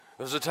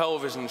There's a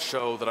television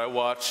show that I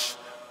watch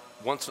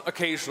once,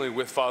 occasionally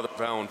with Father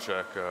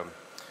Valenchek.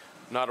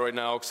 Not right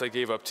now because I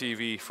gave up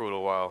TV for a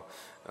little while.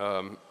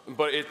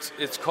 But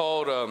it's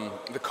called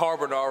The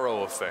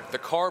Carbonaro Effect. The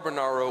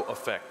Carbonaro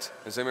Effect.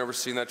 Has anyone ever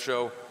seen that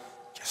show?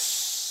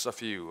 Yes, a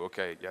few.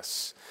 Okay,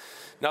 yes.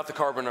 Not the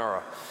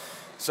carbonara.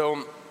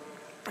 So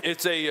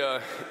it's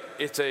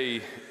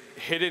a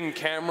hidden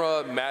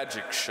camera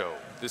magic show.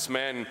 This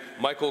man,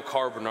 Michael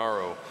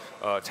Carbonaro,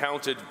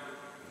 talented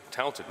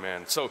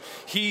man. So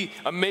he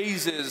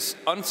amazes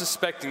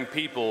unsuspecting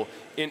people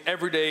in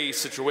everyday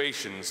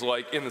situations,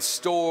 like in the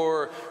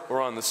store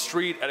or on the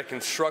street at a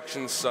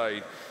construction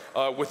site,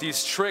 with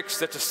these tricks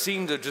that just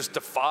seem to just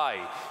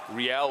defy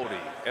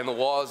reality and the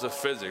laws of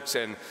physics.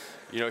 And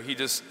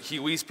he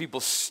leaves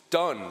people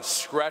stunned,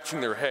 scratching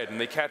their head, and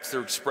they catch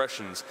their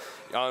expressions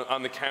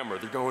on the camera.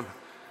 They're going,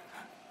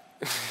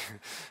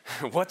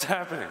 what's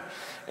happening?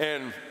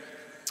 And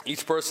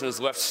each person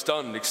is left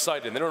stunned,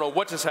 excited. They don't know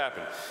what just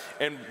happened.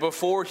 And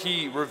before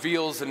he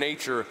reveals the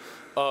nature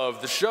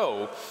of the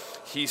show,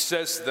 he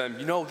says to them,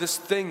 this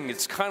thing,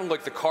 it's kind of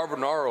like the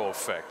Carbonaro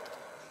effect.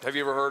 Have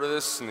you ever heard of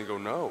this? And they go,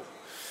 no.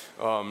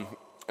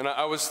 And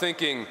I was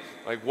thinking,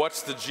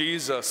 what's the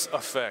Jesus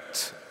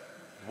effect?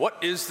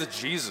 What is the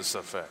Jesus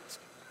effect?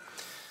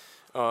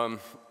 How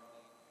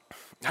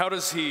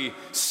does he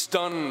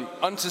stun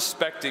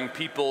unsuspecting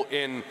people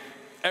in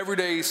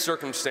everyday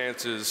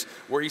circumstances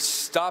where he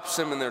stops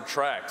them in their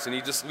tracks and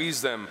he just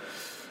leaves them,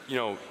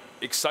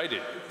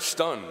 excited,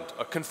 stunned,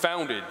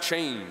 confounded,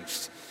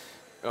 changed?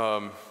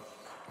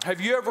 Have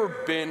you ever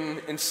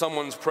been in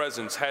someone's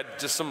presence, had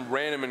just some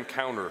random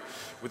encounter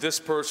with this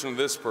person,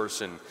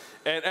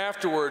 and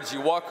afterwards you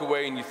walk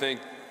away and you think,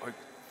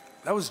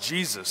 that was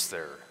Jesus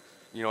there.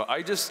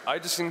 I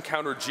just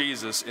encountered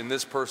Jesus in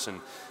this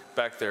person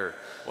back there.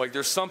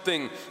 There's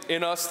something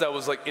in us that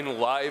was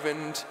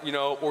enlivened,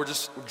 or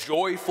just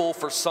joyful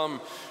for some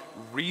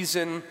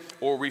reason,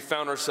 or we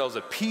found ourselves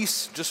at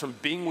peace just from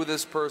being with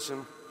this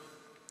person.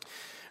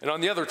 And on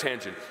the other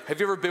tangent,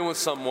 have you ever been with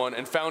someone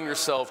and found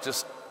yourself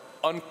just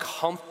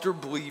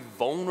uncomfortably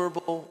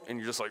vulnerable, and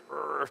you're just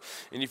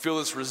and you feel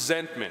this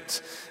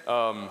resentment?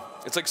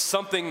 It's like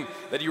something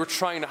that you were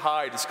trying to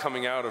hide is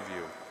coming out of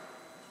you.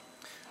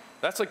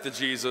 That's like the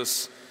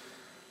Jesus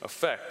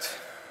effect,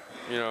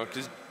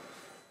 because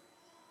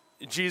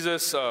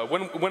Jesus,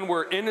 when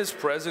we're in his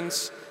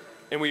presence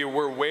and we're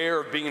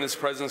aware of being in his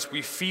presence,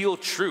 we feel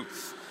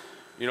truth.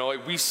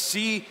 We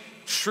see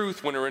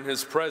truth when we're in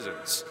his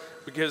presence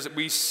because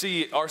we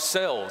see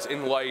ourselves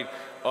in light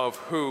of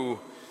who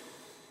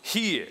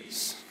he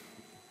is.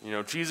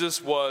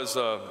 Jesus was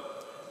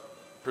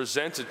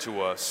presented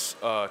to us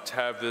to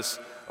have this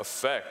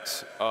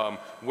effect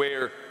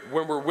where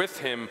when we're with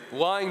him,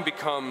 lying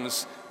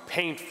becomes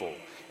painful.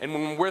 And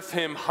when we're with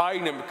him,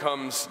 hiding it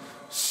becomes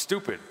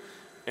stupid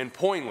and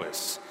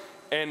pointless.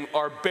 And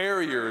our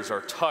barriers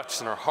are touched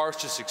and our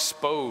hearts just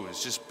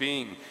exposed, just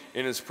being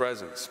in his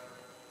presence.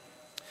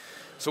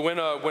 So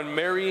when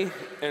Mary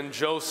and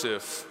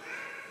Joseph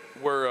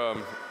were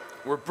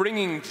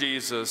bringing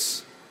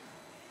Jesus,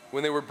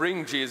 when they were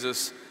bringing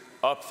Jesus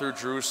up through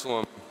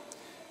Jerusalem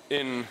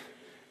in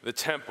the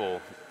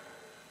temple,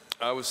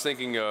 I was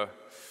thinking, it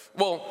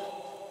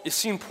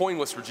seemed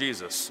pointless for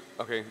Jesus.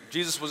 Okay,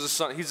 Jesus was a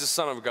son. He's the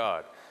Son of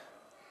God,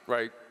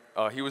 right?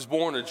 He was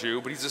born a Jew,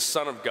 but he's the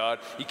Son of God.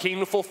 He came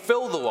to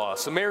fulfill the law.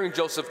 So Mary and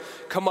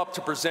Joseph come up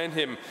to present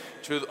him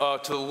to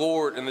the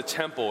Lord in the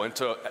temple and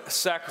to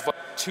sacrifice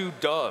 2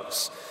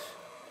 doves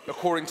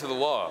according to the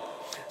law.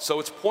 So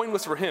it's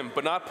pointless for him,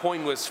 but not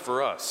pointless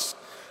for us.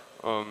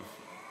 And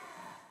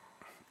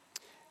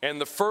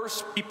the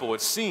first people,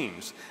 it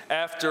seems,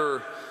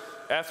 after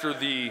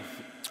the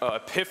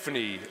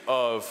epiphany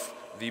of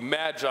the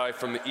Magi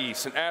from the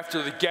east, and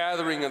after the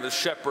gathering of the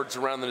shepherds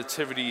around the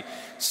nativity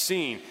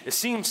scene, it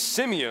seems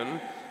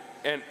Simeon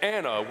and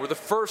Anna were the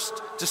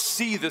first to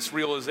see this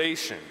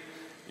realization,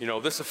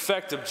 this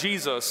effect of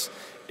Jesus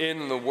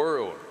in the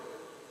world.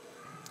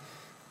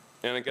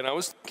 And again, I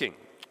was thinking,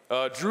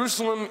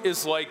 Jerusalem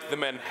is like the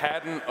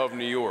Manhattan of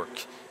New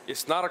York.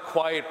 It's not a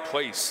quiet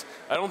place.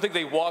 I don't think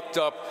they walked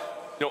up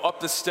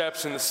the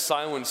steps in the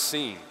silent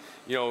scene.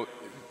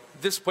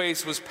 This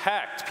place was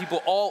packed,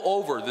 people all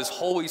over this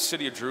holy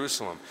city of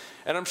Jerusalem.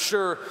 And I'm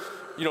sure,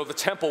 the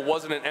temple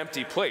wasn't an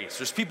empty place.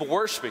 There's people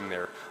worshiping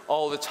there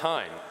all the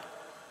time.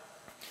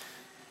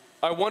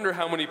 I wonder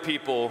how many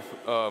people,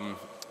 how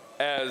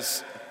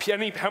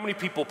many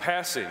people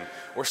passing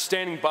or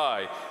standing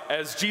by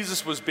as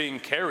Jesus was being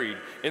carried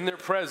in their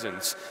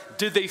presence,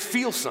 did they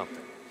feel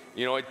something?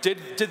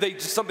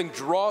 Did something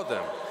draw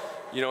them?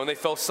 And they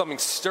felt something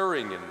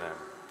stirring in them.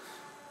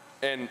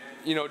 And,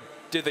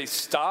 did they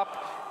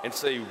stop and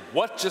say,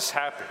 what just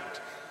happened?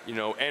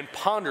 And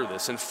ponder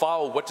this and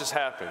follow what just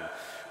happened?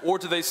 Or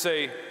do they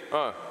say,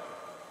 no,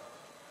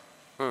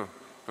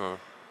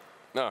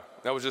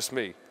 that was just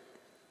me.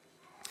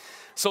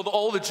 So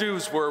all the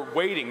Jews were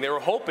waiting. They were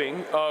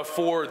hoping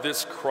for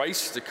this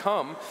Christ to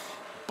come,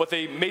 but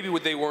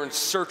they weren't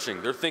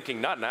searching. They're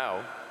thinking, not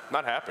now,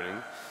 not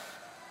happening.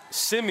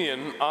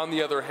 Simeon, on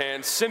the other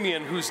hand,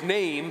 Simeon, whose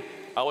name,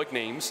 I like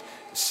names,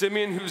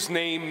 Simeon, whose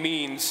name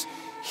means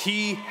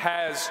he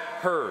has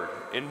heard.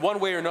 In one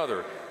way or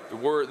another,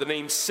 the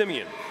name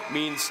Simeon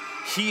means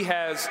he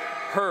has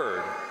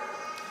heard.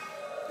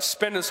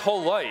 Spent his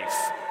whole life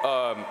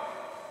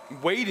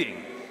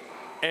waiting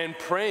and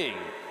praying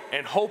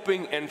and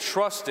hoping and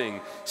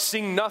trusting,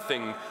 seeing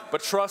nothing,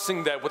 but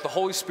trusting that what the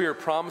Holy Spirit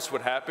promised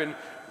would happen.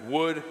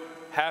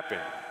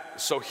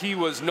 So he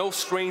was no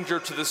stranger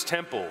to this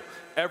temple,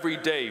 every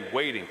day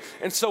waiting.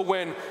 And so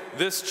when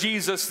this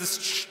Jesus,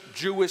 this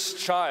Jewish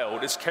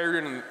child, is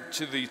carried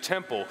into the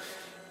temple,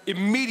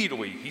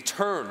 immediately he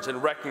turns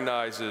and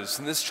recognizes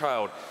in this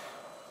child,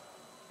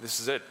 this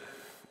is it.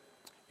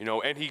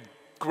 And he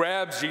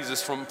grabs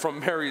Jesus from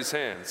Mary's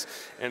hands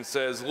and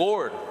says,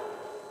 Lord,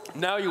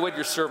 now you let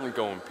your servant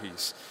go in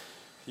peace.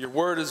 Your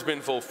word has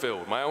been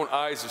fulfilled. My own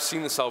eyes have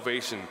seen the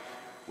salvation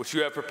which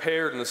you have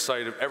prepared in the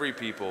sight of every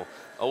people,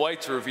 a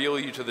light to reveal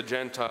you to the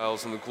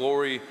Gentiles and the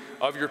glory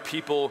of your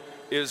people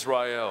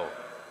Israel.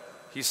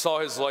 He saw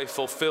his life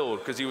fulfilled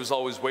because he was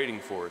always waiting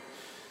for it.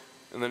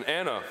 And then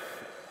Anna,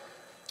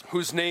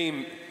 whose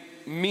name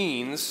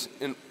means,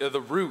 in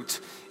the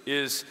root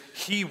is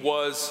he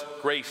was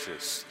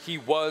gracious. He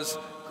was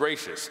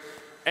gracious.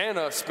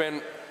 Anna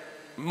spent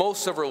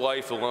most of her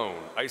life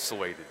alone,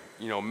 isolated.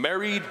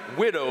 Married,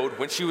 widowed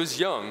when she was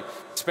young,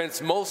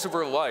 spends most of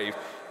her life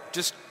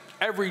just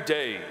every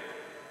day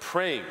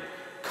praying,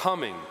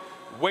 coming,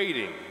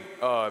 waiting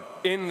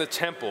in the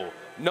temple,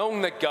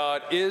 knowing that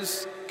God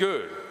is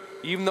good.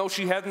 Even though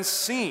she hadn't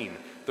seen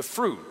the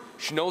fruit,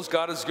 she knows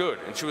God is good,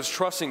 and she was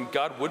trusting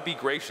God would be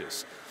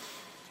gracious.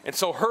 And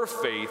so her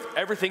faith,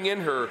 everything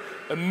in her,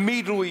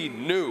 immediately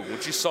knew when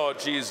she saw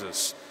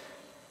Jesus.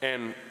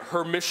 And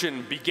her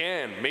mission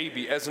began,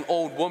 maybe as an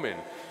old woman,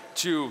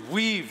 to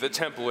leave the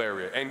temple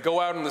area and go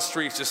out in the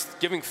streets just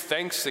giving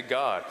thanks to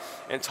God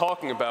and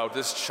talking about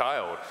this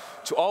child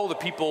to all the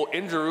people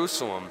in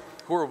Jerusalem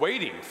who are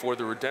waiting for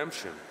the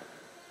redemption.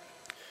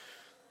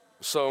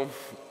 So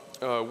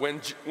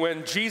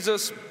when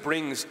Jesus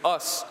brings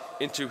us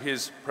into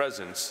his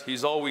presence,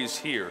 he's always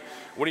here.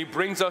 When he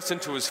brings us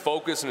into his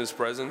focus and his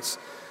presence,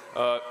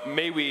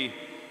 may we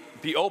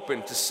be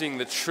open to seeing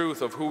the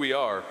truth of who we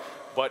are,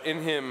 but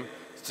in him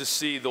to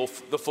see the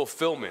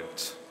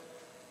fulfillment,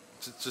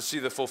 to see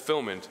the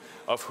fulfillment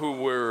of who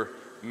we're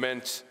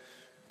meant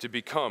to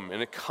become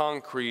in a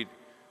concrete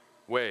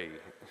way.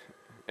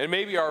 And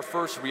maybe our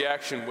first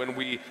reaction when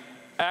we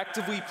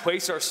actively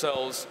place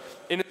ourselves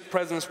in his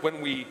presence,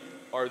 when we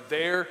are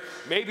there,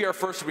 maybe our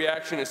first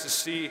reaction is to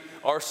see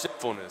our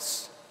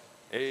sinfulness.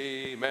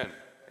 Amen.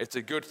 It's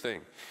a good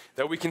thing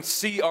that we can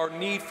see our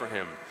need for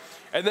him.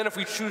 And then if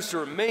we choose to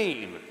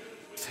remain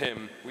with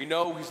him, we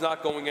know he's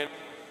not going in.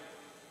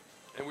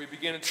 And we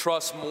begin to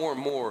trust more and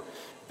more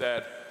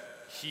that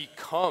he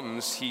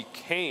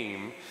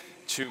came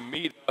to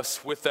meet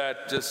us with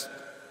that just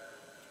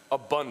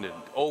abundant,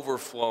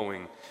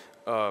 overflowing,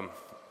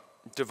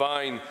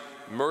 divine,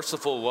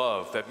 merciful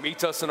love that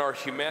meets us in our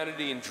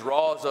humanity and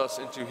draws us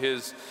into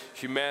his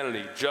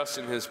humanity just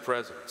in his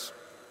presence.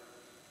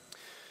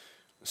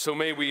 So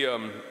may we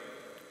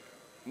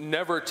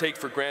never take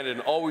for granted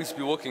and always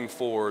be looking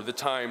for the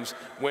times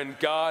when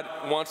God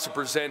wants to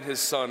present his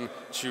son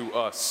to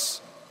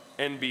us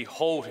and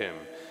behold him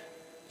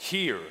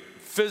here,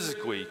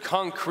 physically,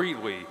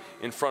 concretely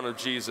in front of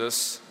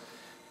Jesus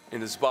in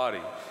his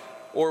body.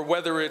 Or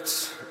whether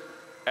it's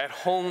at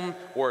home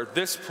or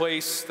this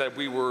place that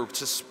we were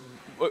just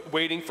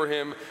waiting for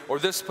him, or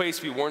this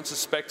place we weren't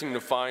suspecting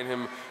to find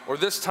him, or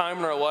this time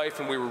in our life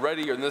when we were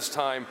ready, or this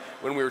time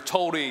when we were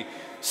totally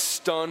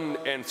stunned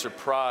and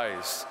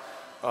surprised.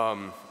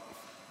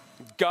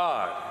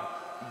 God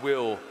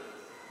will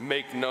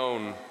make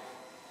known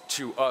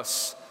to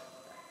us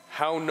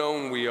how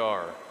known we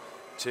are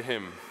to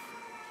him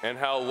and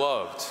how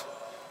loved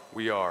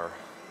we are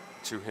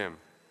to him.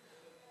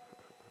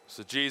 It's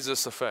the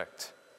Jesus effect.